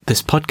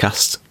This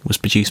podcast was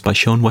produced by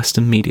Sean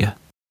Weston Media.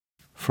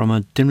 From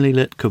a dimly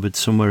lit cupboard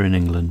somewhere in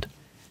England,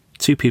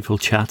 two people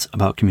chat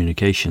about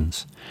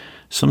communications.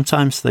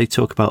 Sometimes they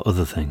talk about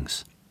other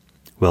things.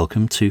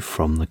 Welcome to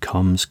From the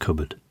Comms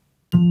Cupboard.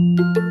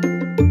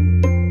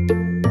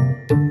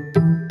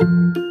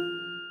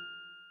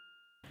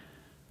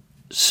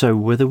 So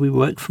whether we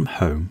work from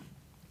home,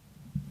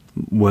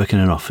 work in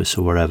an office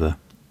or wherever,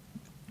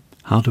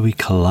 how do we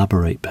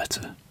collaborate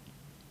better?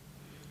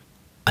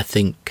 I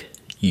think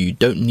you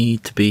don't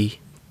need to be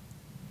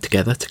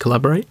together to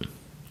collaborate.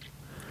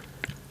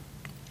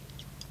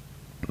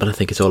 But I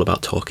think it's all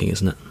about talking,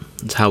 isn't it?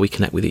 It's how we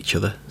connect with each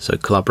other. So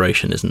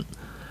collaboration isn't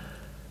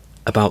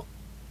about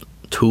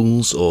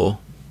tools or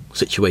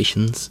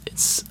situations.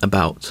 It's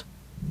about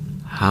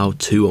how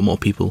two or more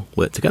people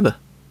work together.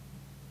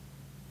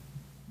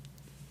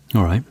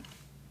 All right.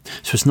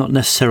 So it's not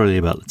necessarily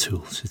about the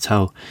tools. It's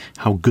how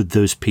good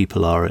those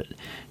people are at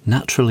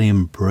naturally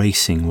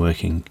embracing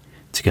working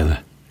together.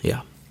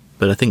 Yeah.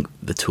 But I think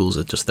the tools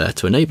are just there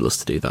to enable us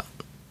to do that.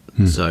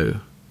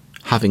 So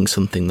having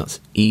something that's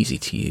easy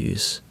to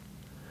use,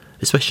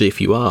 especially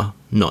if you are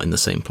not in the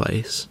same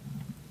place,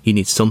 you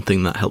need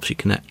something that helps you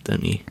connect,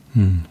 don't you?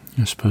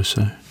 I suppose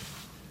so.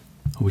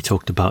 We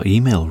talked about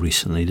email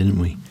recently, didn't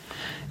we?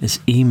 Is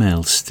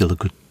email still a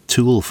good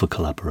tool for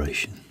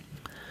collaboration?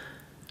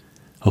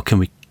 Or can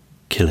we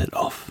kill it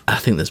off? I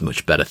think there's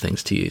much better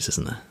things to use,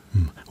 isn't there?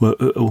 Well,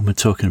 we're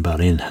talking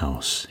about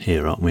in-house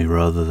here, aren't we?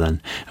 Rather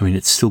than, I mean,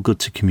 it's still good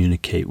to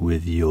communicate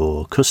with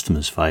your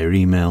customers via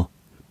email,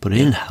 but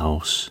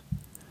in-house,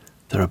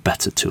 there are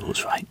better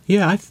tools, right?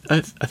 Yeah,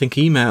 I think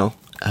email,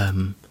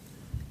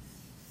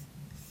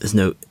 there's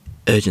no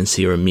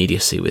urgency or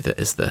immediacy with it,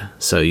 is there?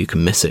 So you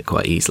can miss it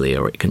quite easily,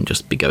 or it can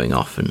just be going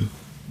off and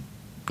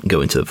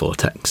go into the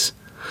vortex.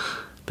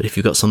 But if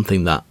you've got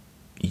something that,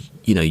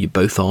 you know, you're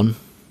both on,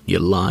 you're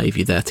live,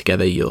 you're there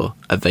together, you're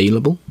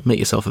available, make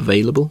yourself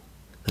available,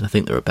 then I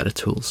think there are better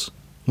tools.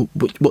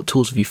 What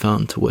tools have you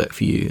found to work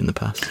for you in the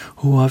past?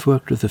 Oh, I've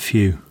worked with a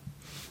few.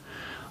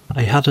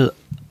 I had a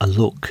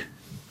look,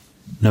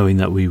 knowing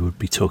that we would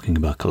be talking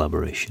about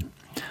collaboration.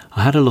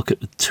 I had a look at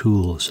the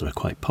tools that are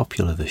quite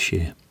popular this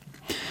year.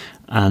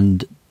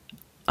 And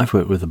I've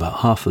worked with about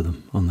half of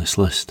them on this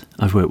list.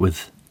 I've worked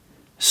with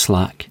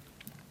Slack,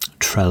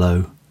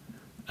 Trello,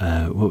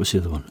 what was the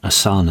other one?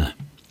 Asana.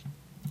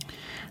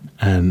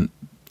 And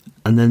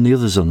then the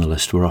others on the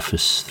list were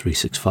Office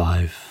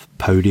 365,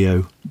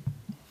 Podio,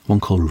 one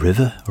called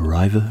River,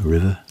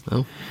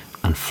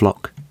 and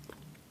Flock.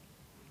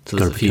 So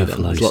there's a few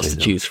then. There's lots to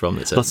choose from.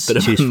 It's a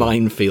bit of a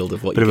minefield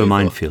of what you go for. Bit of a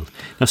minefield.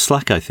 Now,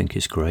 Slack, I think,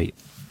 is great.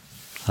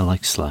 I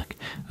like Slack.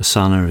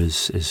 Asana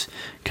is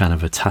kind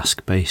of a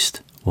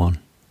task-based one.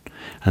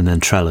 And then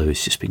Trello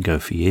has just been going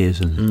for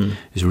years and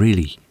is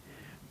really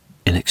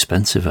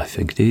inexpensive, I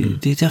think. Do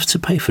you have to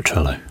pay for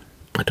Trello?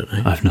 I don't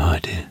know. I have no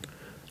idea.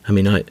 I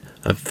mean,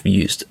 I've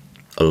used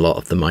a lot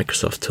of the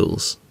Microsoft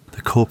tools.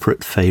 The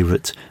corporate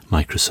favourite,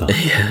 Microsoft.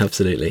 Yeah,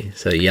 absolutely.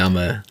 So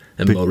Yammer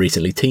and more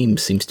recently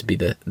Teams seems to be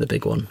the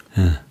big one.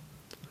 Yeah.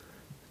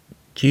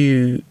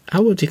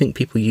 How well do you think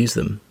people use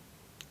them?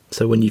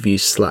 So when you've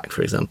used Slack,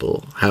 for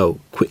example, how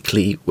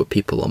quickly were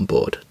people on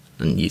board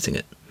and using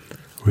it?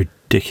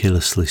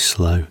 Ridiculously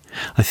slow.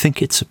 I think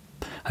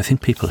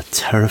people are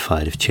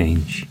terrified of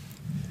change.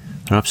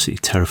 They're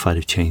absolutely terrified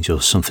of change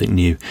or something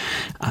new.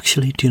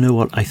 Actually, do you know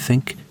what? I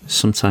think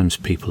sometimes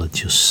people are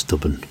just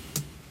stubborn.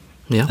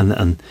 Yeah.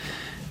 And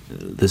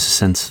there's a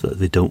sense that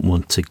they don't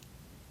want to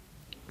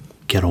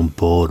get on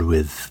board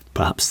with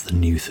perhaps the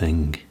new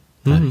thing.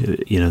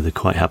 They're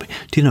quite happy.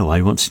 Do you know,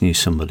 I once knew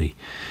somebody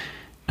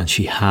and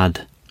she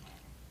had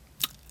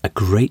a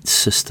great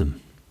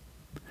system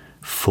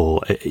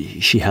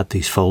she had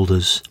these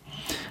folders,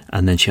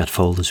 and then she had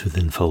folders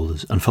within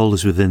folders, and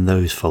folders within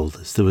those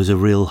folders. There was a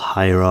real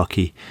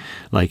hierarchy,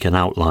 like an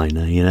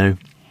outliner, you know,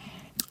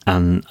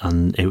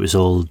 and it was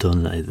all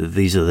done.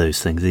 These are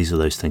those things, these are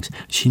those things.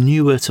 She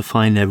knew where to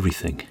find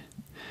everything.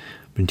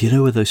 But do you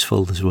know where those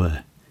folders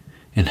were?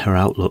 In her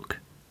Outlook.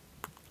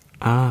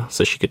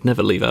 So she could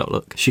never leave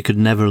Outlook. She could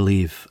never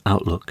leave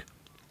Outlook.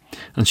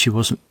 And she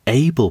wasn't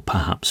able,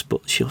 perhaps,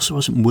 but she also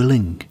wasn't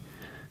willing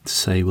to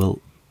say, well,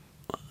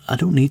 I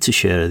don't need to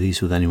share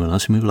these with anyone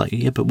else. And we were like,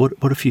 yeah, but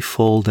what if you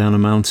fall down a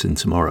mountain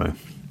tomorrow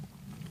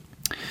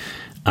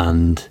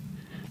and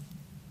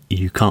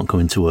you can't come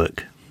into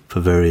work for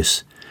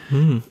various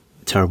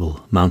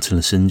terrible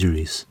mountainous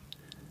injuries?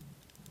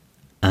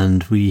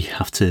 And we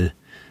have to,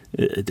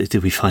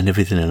 did we find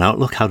everything in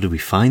Outlook? How did we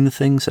find the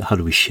things? How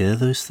do we share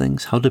those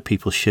things? How do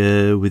people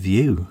share with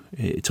you?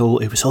 It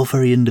was all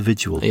very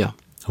individual. Yeah.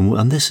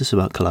 And this is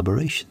about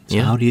collaboration.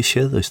 So how do you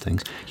share those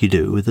things? You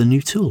do it with the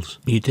new tools.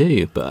 You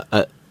do, but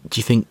do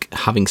you think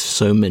having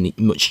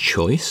much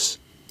choice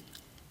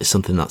is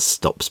something that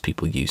stops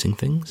people using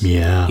things?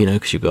 Yeah. You know,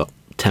 because you've got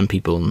 10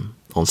 people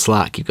on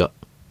Slack, you've got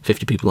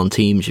 50 people on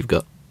Teams, you've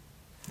got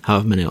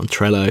however many on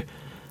Trello.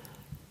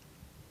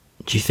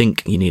 Do you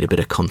think you need a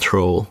bit of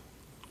control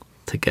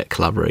to get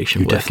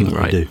collaboration working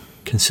right? You definitely do.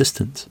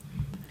 Consistent.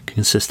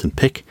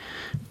 Pick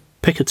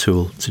pick a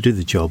tool to do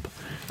the job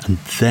and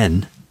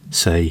then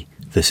say,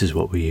 this is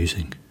what we're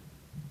using.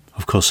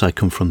 Of course, I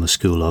come from the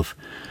school of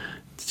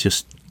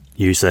just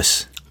use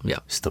this. Yeah.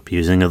 Stop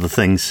using other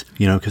things,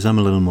 because I'm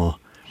a little more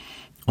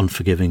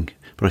unforgiving.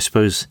 But I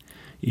suppose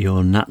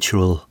your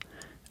natural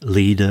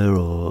leader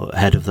or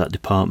head of that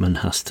department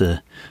has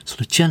to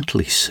sort of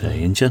gently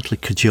say and gently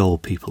cajole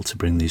people to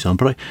bring these on.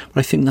 But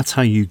I think that's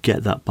how you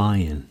get that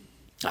buy-in.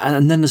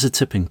 And then there's a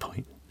tipping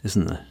point,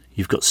 isn't there?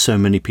 You've got so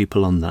many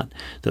people on that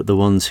the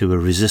ones who were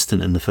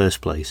resistant in the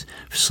first place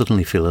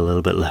suddenly feel a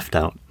little bit left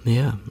out.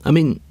 Yeah. I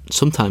mean,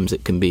 sometimes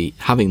it can be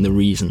having the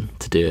reason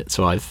to do it.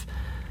 So I've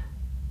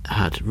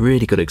had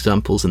really good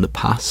examples in the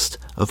past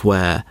of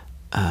where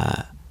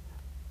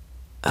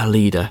a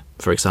leader,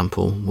 for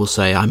example, will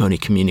say, I'm only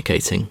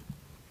communicating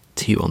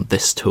to you on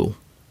this tool.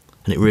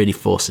 And it really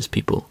forces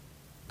people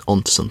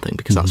onto something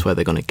because that's where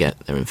they're going to get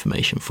their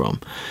information from.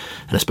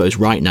 And I suppose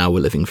right now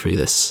we're living through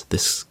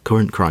this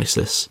current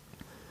crisis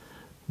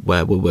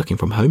where we're working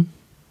from home,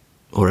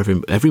 or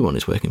everyone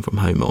is working from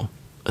home, or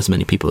as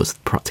many people as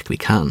practically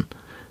can.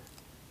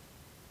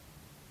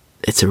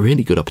 It's a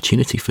really good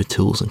opportunity for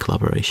tools and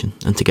collaboration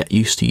and to get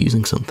used to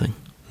using something.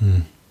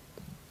 And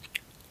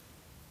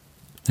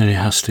it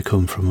has to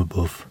come from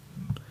above.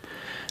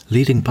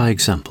 Leading by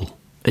example.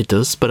 It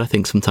does, but I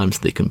think sometimes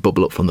they can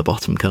bubble up from the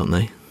bottom, can't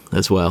they,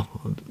 as well?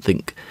 I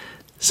think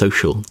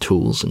social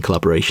tools and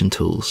collaboration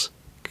tools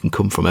can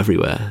come from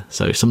everywhere.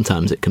 So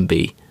sometimes it can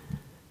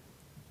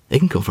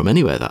come from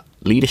anywhere, that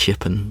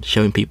leadership and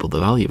showing people the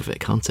value of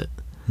it, can't it?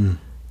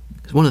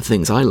 Because one of the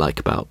things I like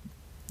about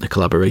a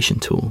collaboration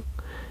tool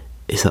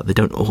is that they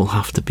don't all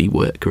have to be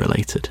work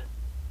related.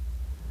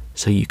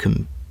 So you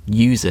can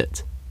use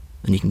it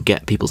and you can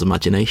get people's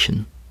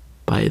imagination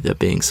by there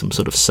being some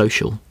sort of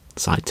social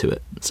side to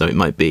it. So it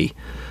might be,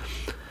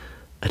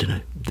 I don't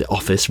know, the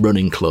office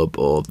running club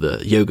or the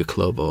yoga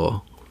club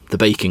or the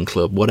baking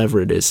club,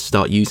 whatever it is,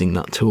 start using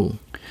that tool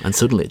and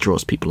suddenly it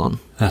draws people on.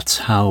 That's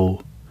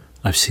how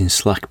I've seen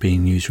Slack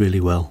being used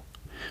really well,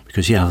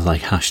 because you have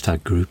like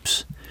hashtag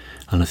groups,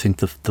 and I think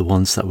the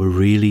ones that were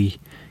really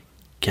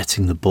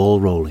getting the ball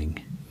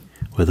rolling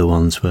were the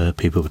ones where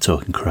people were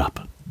talking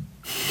crap.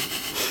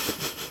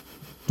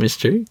 It's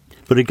true.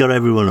 But it got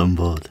everyone on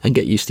board. And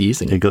get used to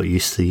using it. They got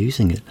used to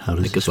using it.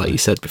 Because like you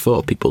said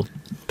before, people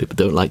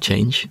don't like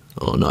change,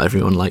 or not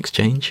everyone likes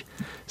change.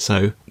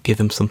 So give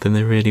them something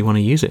they really want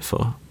to use it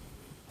for.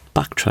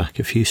 Backtrack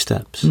a few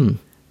steps.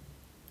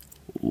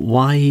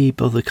 Why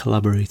bother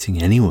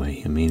collaborating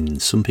anyway? I mean,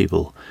 some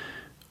people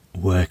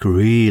work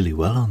really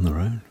well on their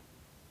own.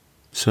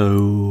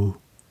 So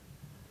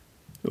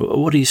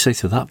what do you say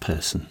to that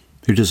person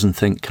who doesn't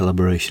think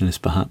collaboration is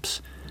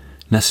perhaps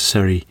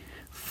necessary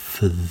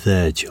for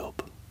their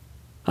job?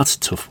 That's a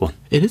tough one.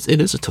 It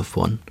is a tough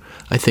one.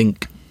 I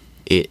think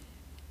it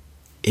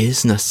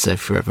is necessary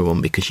for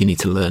everyone because you need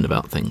to learn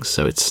about things.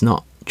 So it's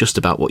not just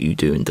about what you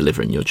do in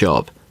delivering your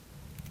job.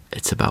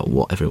 It's about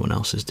what everyone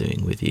else is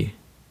doing with you.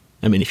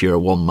 I mean, if you're a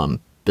one-man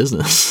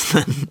business,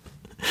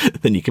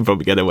 then you can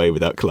probably get away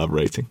without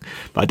collaborating.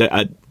 But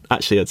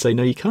I'd say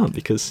no, you can't,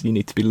 because you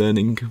need to be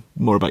learning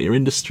more about your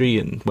industry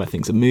and where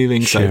things are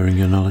moving. Sharing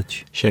your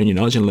knowledge. Sharing your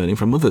knowledge and learning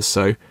from others.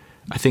 So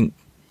I think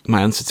my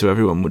answer to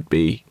everyone would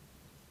be,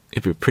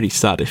 it'd be pretty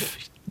sad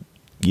if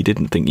you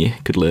didn't think you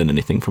could learn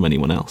anything from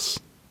anyone else.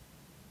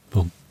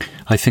 Well,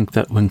 I think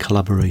that when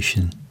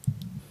collaboration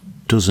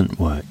doesn't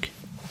work,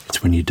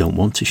 it's when you don't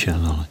want to share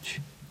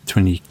knowledge. It's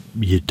when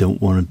you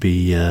don't want to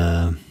be,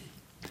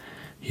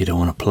 you don't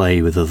want to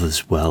play with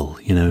others well,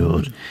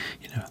 Or,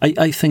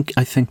 I think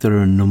there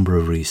are a number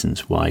of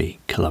reasons why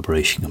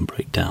collaboration can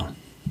break down.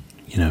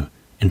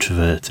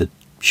 Introverted,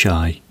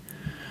 shy.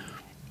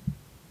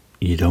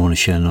 You don't want to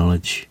share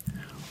knowledge,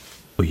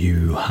 or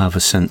you have a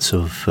sense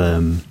of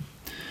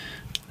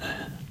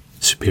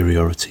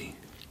superiority,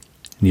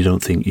 and you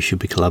don't think you should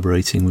be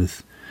collaborating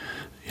with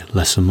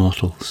lesser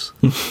mortals.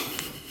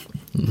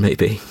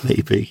 Maybe.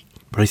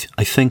 But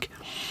I think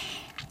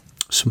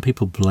some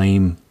people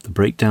blame the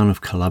breakdown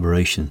of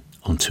collaboration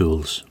on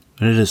tools.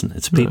 But it isn't.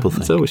 It's a people thing.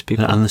 It's always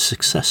people. And the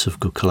success of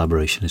good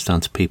collaboration is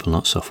down to people,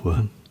 not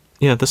software.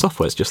 Yeah, the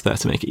software is just there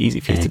to make it easy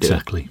for you to do it.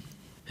 Exactly.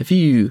 Have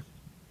you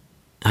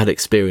had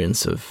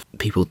experience of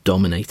people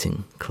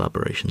dominating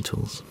collaboration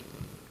tools?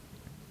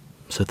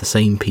 So the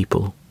same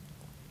people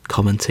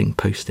commenting,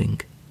 posting,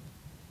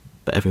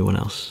 but everyone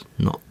else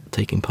not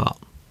taking part?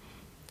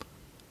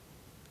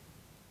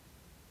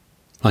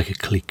 Like a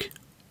clique.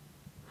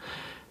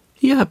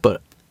 Yeah,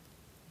 but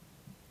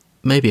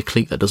maybe a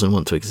clique that doesn't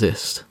want to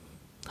exist.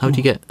 How do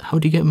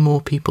you get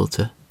more people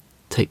to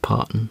take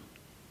part and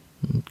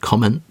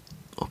comment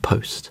or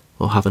post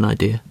or have an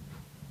idea?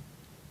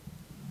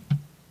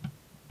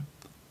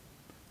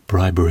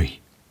 Bribery.